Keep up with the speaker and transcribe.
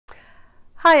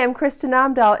Hi, I'm Kristin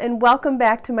Omdahl and welcome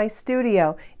back to my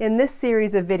studio. In this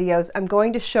series of videos, I'm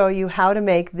going to show you how to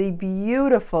make the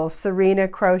beautiful Serena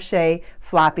crochet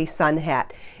floppy sun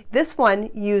hat. This one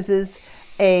uses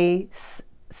a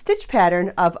stitch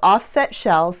pattern of offset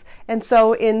shells, and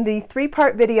so in the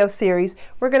three-part video series,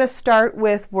 we're going to start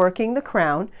with working the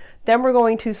crown. Then we're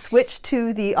going to switch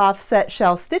to the offset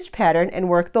shell stitch pattern and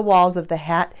work the walls of the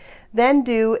hat. Then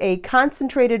do a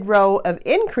concentrated row of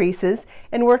increases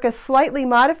and work a slightly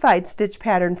modified stitch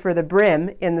pattern for the brim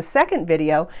in the second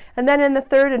video. And then in the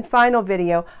third and final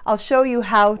video, I'll show you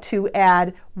how to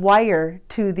add wire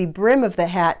to the brim of the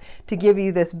hat to give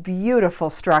you this beautiful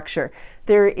structure.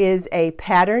 There is a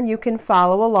pattern you can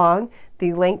follow along.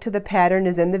 The link to the pattern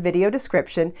is in the video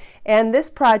description. And this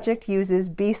project uses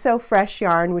Be So Fresh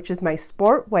yarn, which is my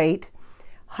sport weight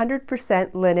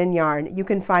 100% linen yarn. You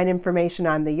can find information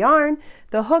on the yarn,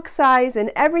 the hook size,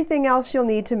 and everything else you'll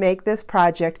need to make this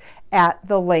project at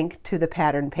the link to the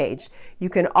pattern page. You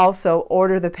can also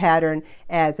order the pattern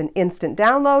as an instant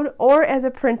download or as a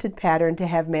printed pattern to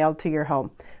have mailed to your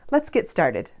home. Let's get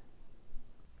started.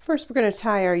 First, we're going to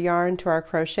tie our yarn to our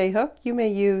crochet hook. You may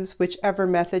use whichever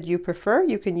method you prefer.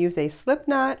 You can use a slip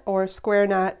knot or a square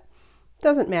knot.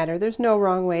 Doesn't matter. There's no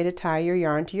wrong way to tie your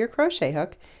yarn to your crochet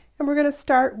hook. And we're going to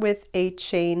start with a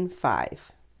chain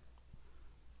 5.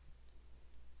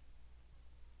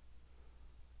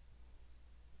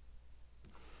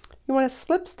 You want to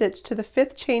slip stitch to the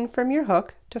 5th chain from your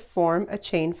hook to form a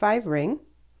chain 5 ring.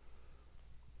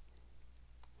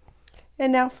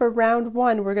 And now for round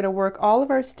 1, we're going to work all of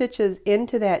our stitches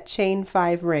into that chain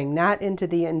 5 ring, not into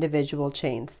the individual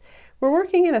chains. We're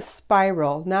working in a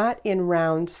spiral, not in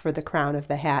rounds for the crown of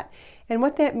the hat. And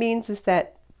what that means is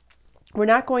that we're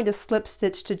not going to slip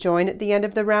stitch to join at the end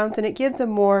of the rounds, and it gives a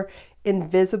more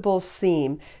invisible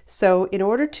seam. So in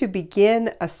order to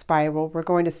begin a spiral, we're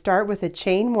going to start with a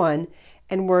chain 1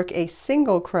 and work a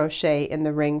single crochet in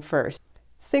the ring first.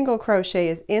 Single crochet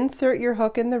is insert your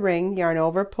hook in the ring, yarn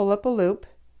over, pull up a loop,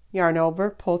 yarn over,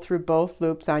 pull through both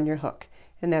loops on your hook,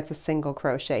 and that's a single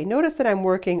crochet. Notice that I'm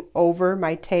working over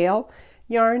my tail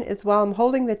yarn as well. I'm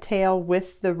holding the tail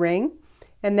with the ring,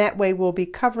 and that way we'll be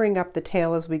covering up the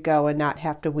tail as we go and not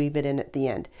have to weave it in at the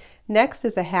end. Next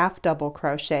is a half double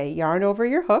crochet. Yarn over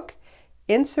your hook,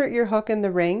 insert your hook in the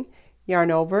ring,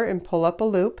 yarn over and pull up a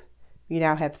loop. You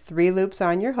now have 3 loops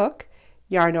on your hook.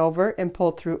 Yarn over and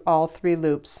pull through all 3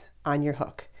 loops on your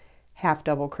hook. Half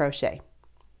double crochet.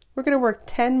 We're going to work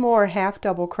 10 more half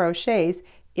double crochets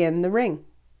in the ring.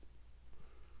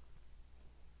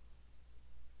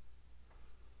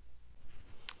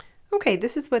 Okay,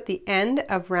 this is what the end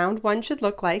of round 1 should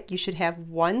look like. You should have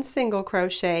 1 single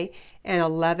crochet and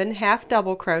 11 half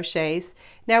double crochets.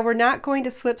 Now we're not going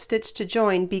to slip stitch to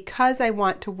join because I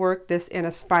want to work this in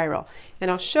a spiral.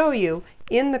 And I'll show you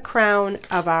in the crown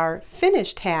of our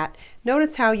finished hat.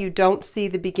 Notice how you don't see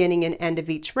the beginning and end of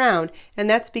each round, and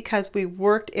that's because we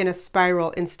worked in a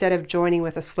spiral instead of joining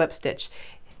with a slip stitch.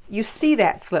 You see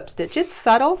that slip stitch. It's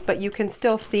subtle, but you can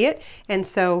still see it, and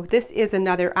so this is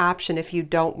another option if you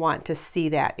don't want to see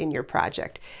that in your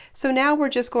project. So now we're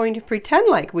just going to pretend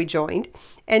like we joined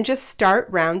and just start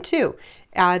round 2.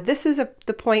 This is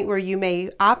the point where you may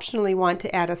optionally want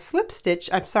to add a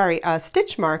a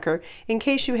stitch marker in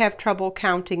case you have trouble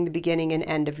counting the beginning and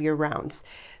end of your rounds.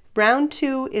 Round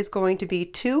 2 is going to be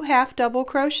 2 half double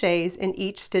crochets in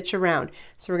each stitch around.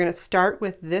 So we're going to start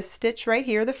with this stitch right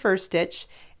here, the first stitch,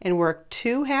 and work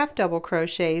 2 half double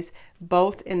crochets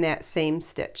both in that same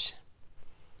stitch.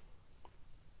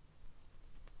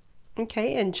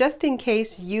 Okay, and just in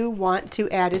case you want to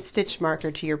add a stitch marker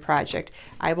to your project,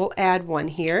 I will add one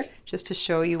here just to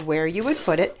show you where you would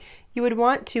put it. You would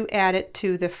want to add it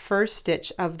to the first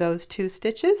stitch of those 2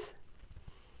 stitches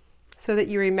so that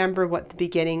you remember what the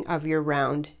beginning of your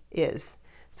round is.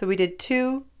 So we did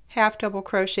 2 half double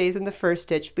crochets in the first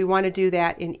stitch. We want to do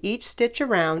that in each stitch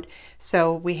around.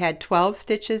 So we had 12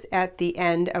 stitches at the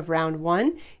end of round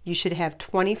 1. You should have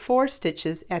 24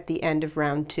 stitches at the end of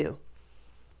round 2.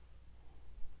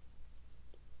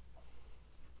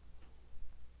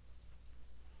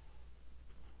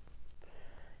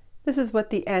 This is what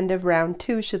the end of round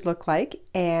 2 should look like,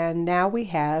 and now we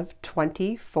have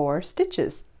 24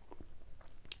 stitches.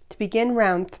 To begin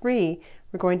round 3,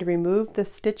 we're going to remove the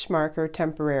stitch marker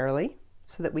temporarily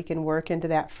so that we can work into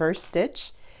that first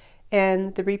stitch.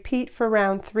 And the repeat for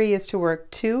round 3 is to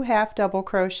work 2 half double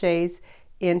crochets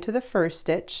into the first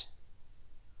stitch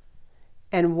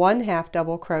and 1 half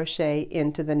double crochet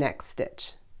into the next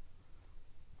stitch.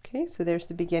 Okay, so there's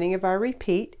the beginning of our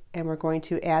repeat, and we're going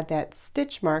to add that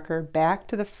stitch marker back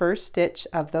to the first stitch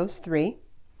of those 3,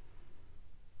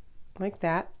 like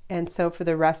that, And so for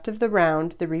the rest of the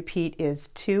round, the repeat is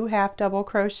 2 half double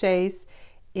crochets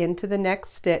into the next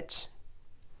stitch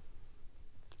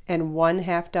and 1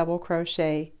 half double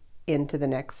crochet into the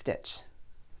next stitch.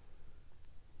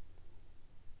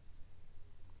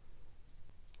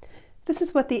 This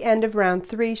is what the end of round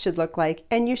 3 should look like,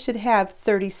 and you should have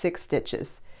 36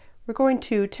 stitches. We're going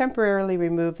to temporarily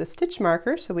remove the stitch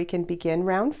marker so we can begin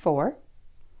round 4.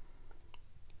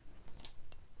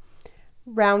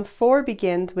 Round 4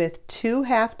 begins with 2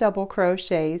 half double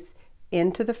crochets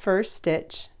into the first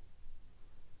stitch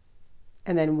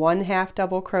and then 1 half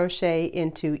double crochet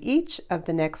into each of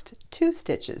the next 2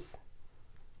 stitches.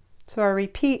 So our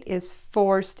repeat is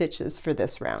 4 stitches for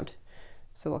this round.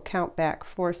 So we'll count back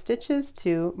 4 stitches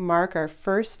to mark our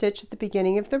first stitch at the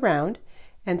beginning of the round.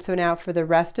 And so now for the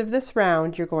rest of this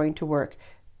round, you're going to work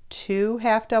 2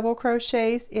 half double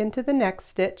crochets into the next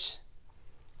stitch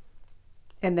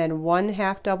and then 1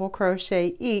 half double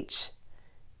crochet each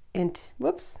into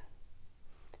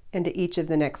each of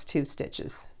the next 2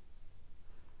 stitches.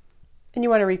 And you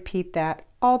want to repeat that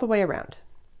all the way around.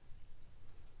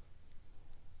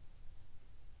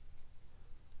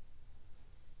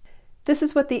 This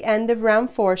is what the end of round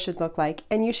 4 should look like,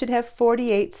 and you should have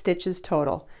 48 stitches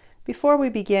total. Before we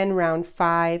begin round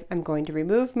 5, I'm going to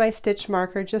remove my stitch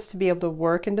marker just to be able to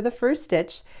work into the first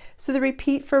stitch. So the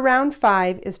repeat for round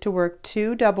 5 is to work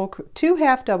 2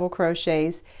 half double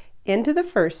crochets into the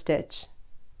first stitch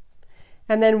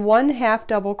and then 1 half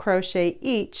double crochet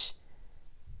each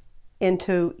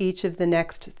into each of the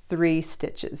next 3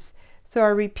 stitches. So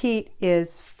our repeat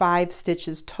is 5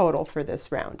 stitches total for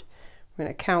this round. We're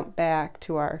going to count back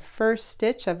to our first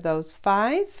stitch of those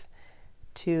 5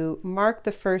 to mark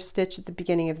the first stitch at the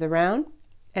beginning of the round.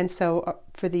 And so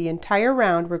for the entire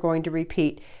round, we're going to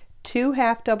repeat 2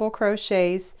 half double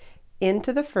crochets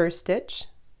into the first stitch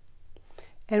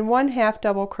and 1 half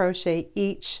double crochet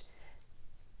each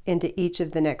into each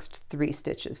of the next 3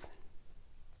 stitches.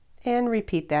 And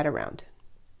repeat that around.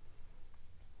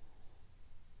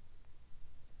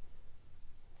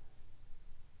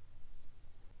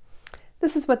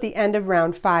 This is what the end of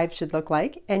round 5 should look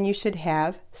like, and you should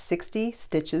have 60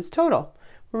 stitches total.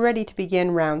 We're ready to begin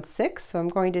round 6, so I'm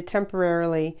going to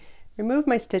temporarily remove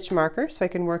my stitch marker so I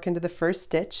can work into the first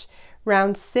stitch.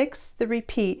 Round 6, the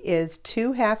repeat is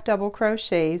 2 half double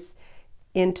crochets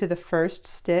into the first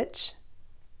stitch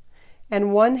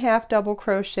and 1 half double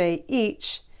crochet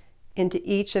each into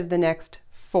each of the next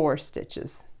 4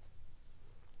 stitches.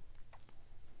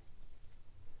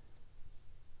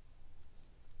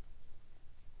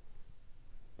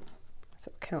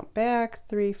 So count back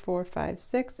 3, 4, 5,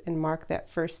 6 and mark that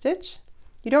first stitch.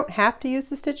 You don't have to use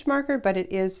the stitch marker, but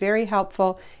it is very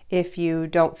helpful if you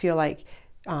don't feel like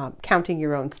counting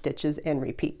your own stitches and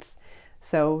repeats.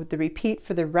 So the repeat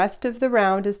for the rest of the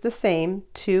round is the same,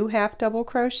 2 half double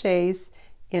crochets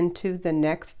into the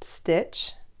next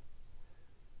stitch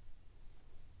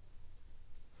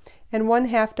and 1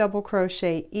 half double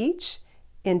crochet each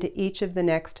into each of the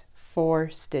next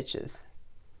 4 stitches.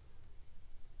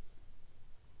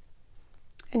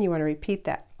 And you want to repeat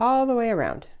that all the way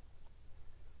around.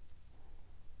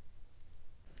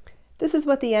 This is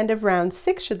what the end of round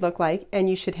 6 should look like, and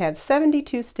you should have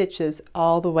 72 stitches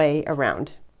all the way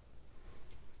around.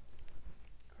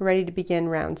 We're ready to begin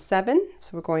round 7,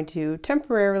 so we're going to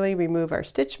temporarily remove our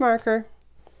stitch marker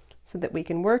so that we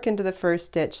can work into the first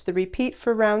stitch. The repeat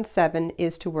for round 7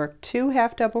 is to work 2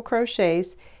 half double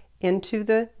crochets into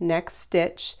the next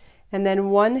stitch and then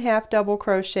 1 half double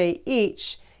crochet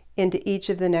each into each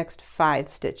of the next 5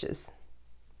 stitches.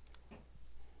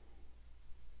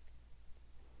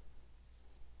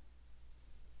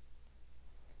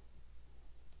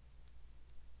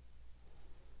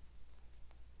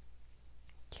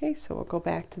 Okay, so we'll go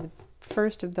back to the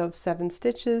first of those 7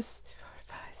 stitches,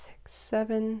 4, 5, 6,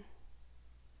 7,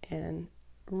 and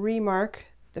remark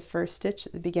the first stitch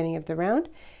at the beginning of the round.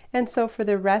 And so for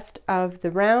the rest of the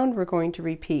round, we're going to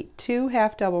repeat 2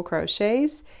 half double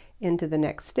crochets into the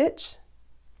next stitch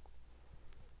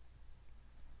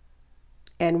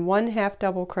and 1 half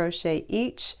double crochet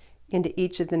each into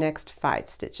each of the next 5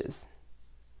 stitches.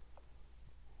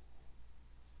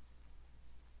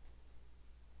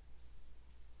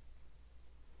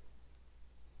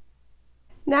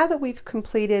 Now that we've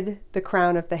completed the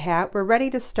crown of the hat, we're ready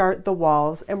to start the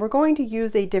walls, and we're going to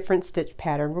use a different stitch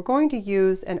pattern. We're going to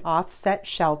use an offset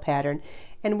shell pattern,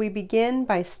 and we begin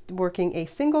by working a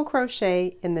single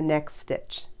crochet in the next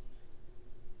stitch.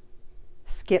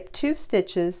 Skip 2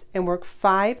 stitches and work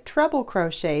 5 treble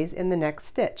crochets in the next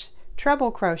stitch.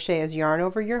 Treble crochet is yarn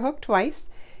over your hook twice,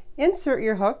 insert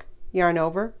your hook, yarn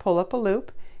over, pull up a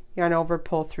loop, yarn over,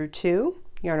 pull through 2,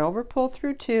 yarn over, pull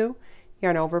through 2,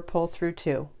 yarn over, pull through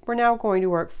 2. We're now going to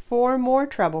work 4 more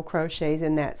treble crochets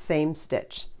in that same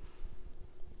stitch.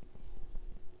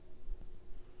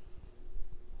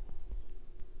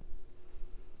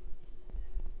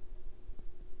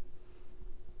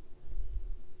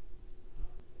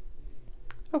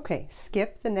 Okay,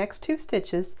 skip the next 2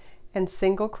 stitches and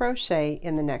single crochet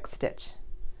in the next stitch.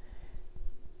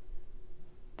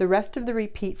 The rest of the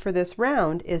repeat for this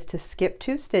round is to skip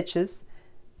 2 stitches,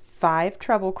 5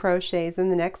 treble crochets in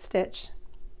the next stitch,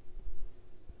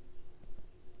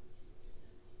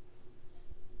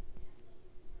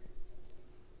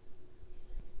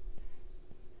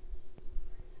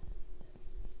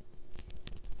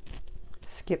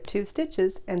 skip 2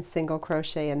 stitches and single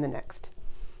crochet in the next.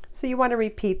 So you want to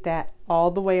repeat that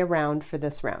all the way around for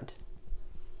this round.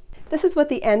 This is what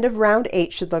the end of round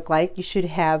 8 should look like. You should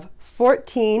have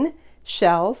 14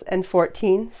 shells and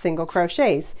 14 single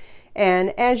crochets. And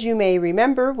as you may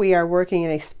remember, we are working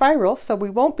in a spiral, so we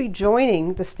won't be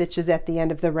joining the stitches at the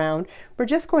end of the round. We're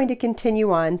just going to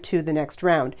continue on to the next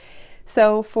round.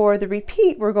 So for the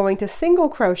repeat, we're going to single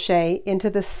crochet into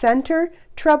the center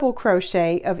treble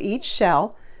crochet of each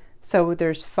shell. So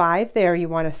there's 5 there. You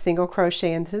want to single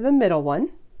crochet into the middle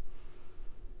one,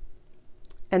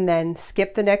 and then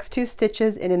skip the next 2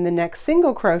 stitches, and in the next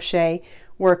single crochet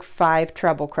work 5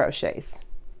 treble crochets.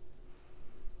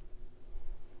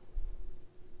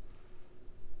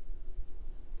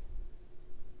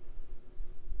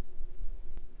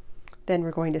 Then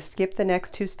we're going to skip the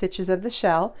next 2 stitches of the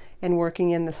shell, and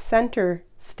working in the center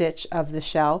stitch of the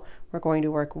shell we're going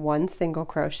to work 1 single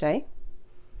crochet.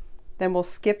 Then we'll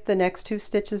skip the next 2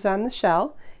 stitches on the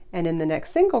shell, and in the next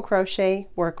single crochet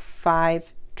work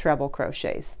 5 treble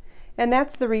crochets. And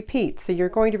that's the repeat. So you're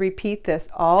going to repeat this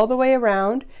all the way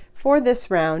around for this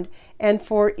round and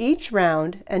for each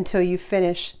round until you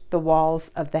finish the walls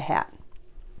of the hat.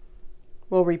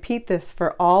 We'll repeat this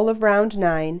for all of round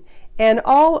 9 and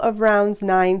all of rounds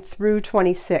 9 through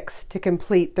 26 to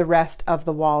complete the rest of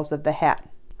the walls of the hat.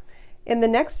 In the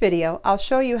next video, I'll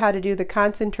show you how to do the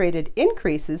concentrated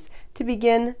increases to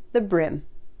begin the brim.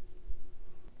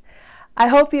 I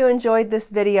hope you enjoyed this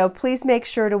video. Please make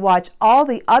sure to watch all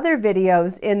the other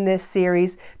videos in this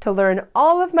series to learn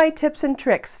all of my tips and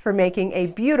tricks for making a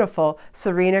beautiful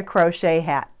Serena crochet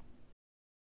hat.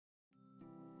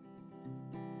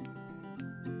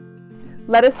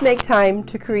 Let us make time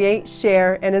to create,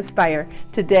 share, and inspire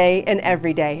today and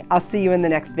every day. I'll see you in the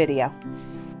next video.